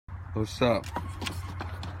What's up?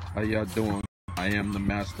 How y'all doing? I am the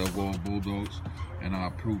master of all bulldogs, and I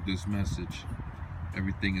approve this message.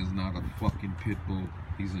 Everything is not a fucking pit bull.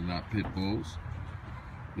 These are not pit bulls.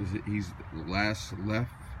 He's the last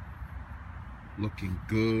left, looking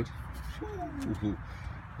good. Ooh,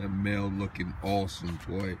 that male looking awesome,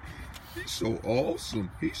 boy. He's so awesome.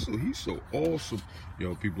 He's so awesome.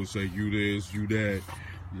 Yo, people say you this, you that.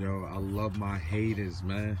 Yo, I love my haters,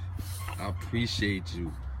 man. I appreciate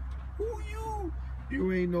you. Who you?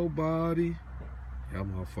 You ain't nobody. Y'all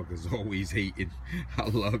motherfuckers always hating. I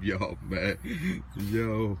love y'all, man.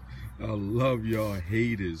 Yo, I love y'all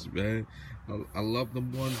haters, man. I love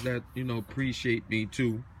them ones that, you know, appreciate me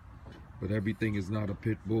too. But everything is not a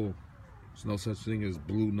pit bull. There's no such thing as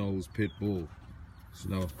blue-nosed pit bull.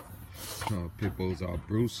 No, pit bulls are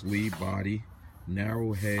Bruce Lee body,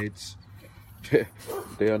 narrow heads.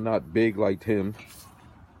 They are not big like him.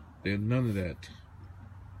 They're none of that.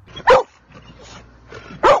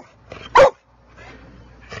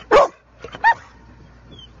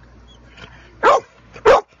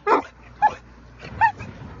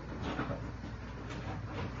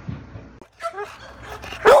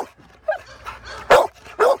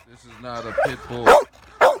 This is not a pit bull.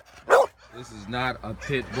 This is not a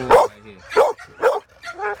pit bull right here.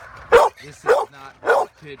 This is not a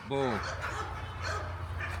pit bull.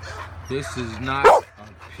 This is not a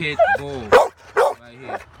pit bull right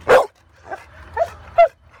here.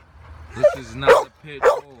 This is not a pit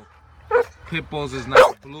bull. Pit bulls is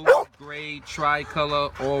not blue, gray, tricolor,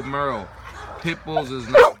 or merle. Pit bulls is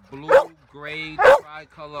not blue, gray,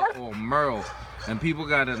 tricolor, or merle. And people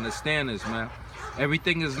gotta understand this, man.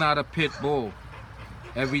 Everything is not a pit bull.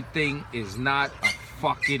 Everything is not a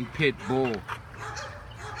fucking pit bull.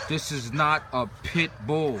 This is not a pit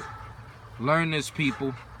bull. Learn this,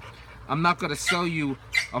 people. I'm not gonna sell you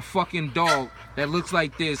a fucking dog that looks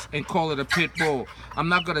like this and call it a pit bull. I'm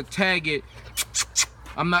not gonna tag it.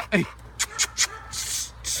 I'm not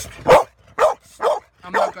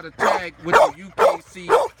gonna tag with the UKC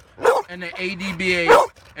and the ADBA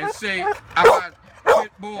and say I got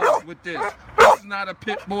pit bulls with this. This is not a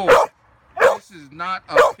pit bull. This is not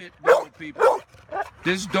a pit bull, people.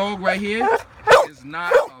 This dog right here is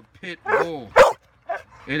not a pit bull.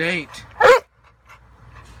 It ain't.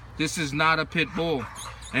 This is not a pit bull.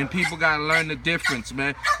 And people gotta learn the difference,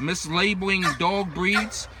 man. Mislabeling dog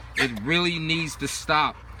breeds, it really needs to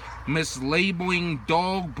stop. Mislabeling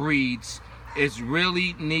dog breeds, it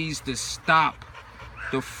really needs to stop.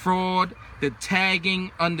 The fraud, the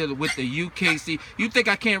tagging with the UKC. You think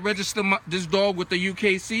I can't register this dog with the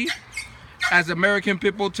UKC as American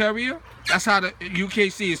Pit Bull Terrier? That's how the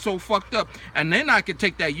UKC is so fucked up. And then I could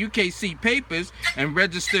take that UKC papers and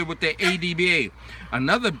register with the ADBA,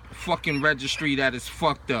 another fucking registry that is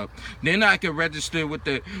fucked up. Then I could register with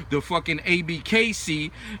the fucking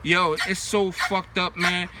ABKC. Yo, it's so fucked up,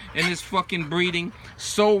 man. And this fucking breeding,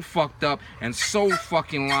 so fucked up and so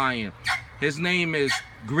fucking lying. His name is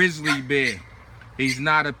Grizzly Bear. He's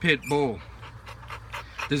not a pit bull.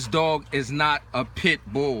 This dog is not a pit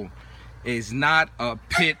bull. Is not a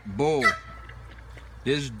pit bull.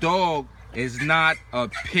 This dog is not a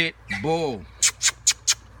pit bull.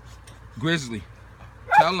 Grizzly,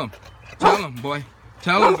 tell him, boy,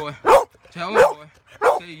 tell him, boy,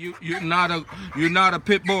 Say you're not a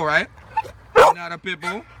pit bull, right? You're not a pit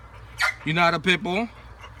bull. You're not a pit bull.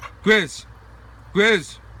 Grizz,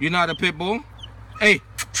 you're not a pit bull. Hey,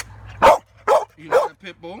 you're not a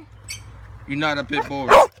pit bull. You're not a pit bull,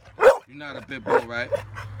 right? You're not a pit bull, right?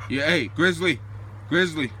 Yeah, hey, Grizzly,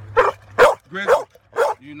 you're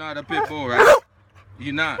not a pit bull, right?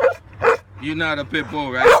 You're not a pit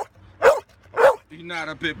bull, right? You're not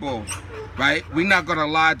a pit bull, right? We're not gonna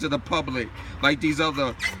lie to the public like these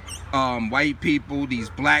other white people, these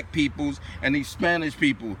black peoples, and these Spanish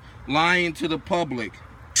people lying to the public.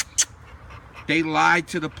 They lied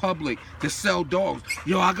to the public to sell dogs.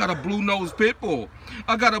 Yo, I got a blue-nosed pit bull.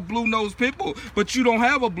 But you don't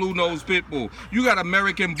have a blue-nosed pit bull. You got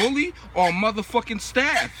American Bully or a motherfucking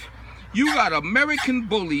Staff. You got American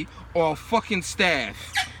Bully or a fucking Staff.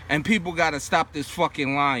 And people gotta stop this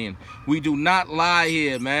fucking lying. We do not lie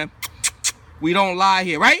here, man. We don't lie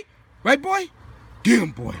here, right? Right, boy? Get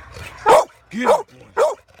him, boy. Get him, boy.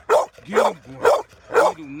 Get him, boy.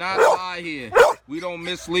 We do not lie here. We don't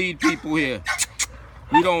mislead people here.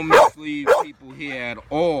 We don't mislead people here at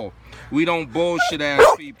all. We don't bullshit ass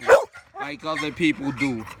people like other people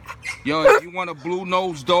do. Yo, if you want a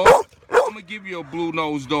blue-nosed dog, I'm gonna give you a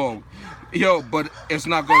blue-nosed dog. Yo, but it's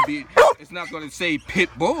not gonna say pit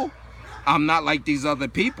bull. I'm not like these other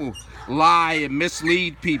people. Lie and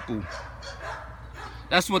mislead people.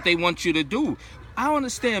 That's what they want you to do. I don't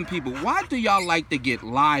understand people. Why do y'all like to get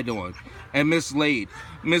lied on and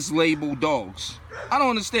mislabeled dogs? I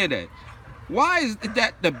don't understand that. Why is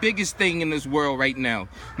that the biggest thing in this world right now?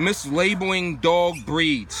 Mislabeling dog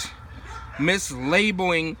breeds.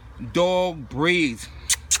 Mislabeling dog breeds.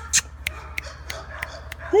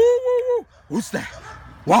 Woo, woo, woo. Who's that?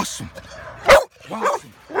 Wash him. Wash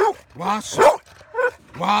him. Wash him.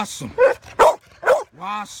 Wash him.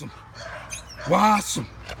 Wash him. Wash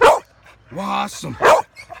him. Wash him.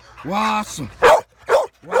 Wash him.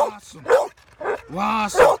 Wash him.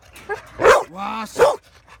 Wash him. Wash him.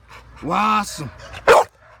 Wash him.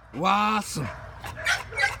 Wash him.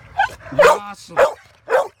 Wash him.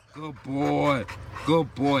 Good boy.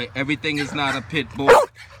 Good boy. Everything is not a pit bull.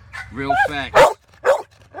 Real fact.